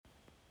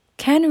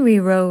Cannery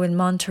Row in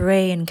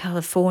Monterey in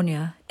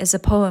California is a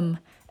poem,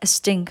 a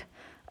stink,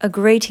 a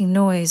grating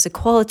noise, a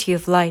quality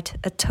of light,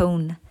 a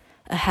tone,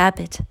 a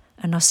habit,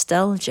 a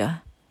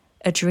nostalgia,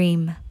 a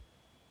dream.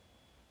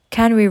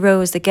 Cannery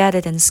Row is the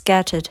gathered and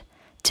scattered,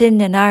 tin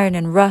and iron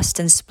and rust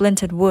and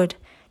splintered wood,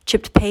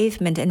 chipped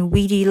pavement and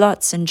weedy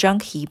lots and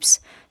junk heaps,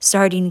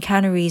 sardine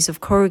canneries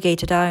of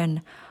corrugated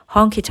iron,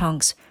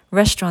 honky-tonks,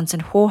 restaurants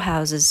and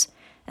whorehouses,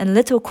 and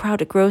little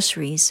crowded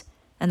groceries,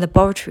 and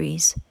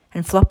laboratories,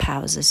 and flop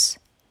houses.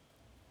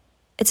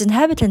 Its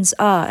inhabitants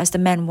are, as the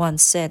man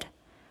once said,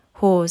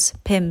 whores,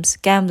 pimps,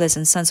 gamblers,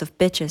 and sons of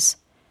bitches,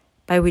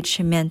 by which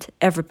he meant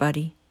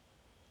everybody.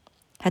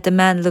 Had the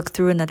man looked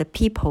through another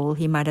peephole,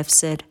 he might have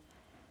said,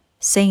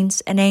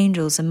 saints and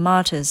angels and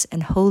martyrs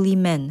and holy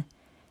men,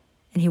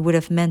 and he would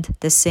have meant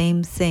the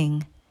same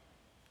thing.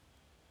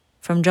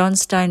 From John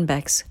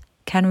Steinbeck's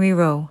Cannery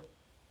Row,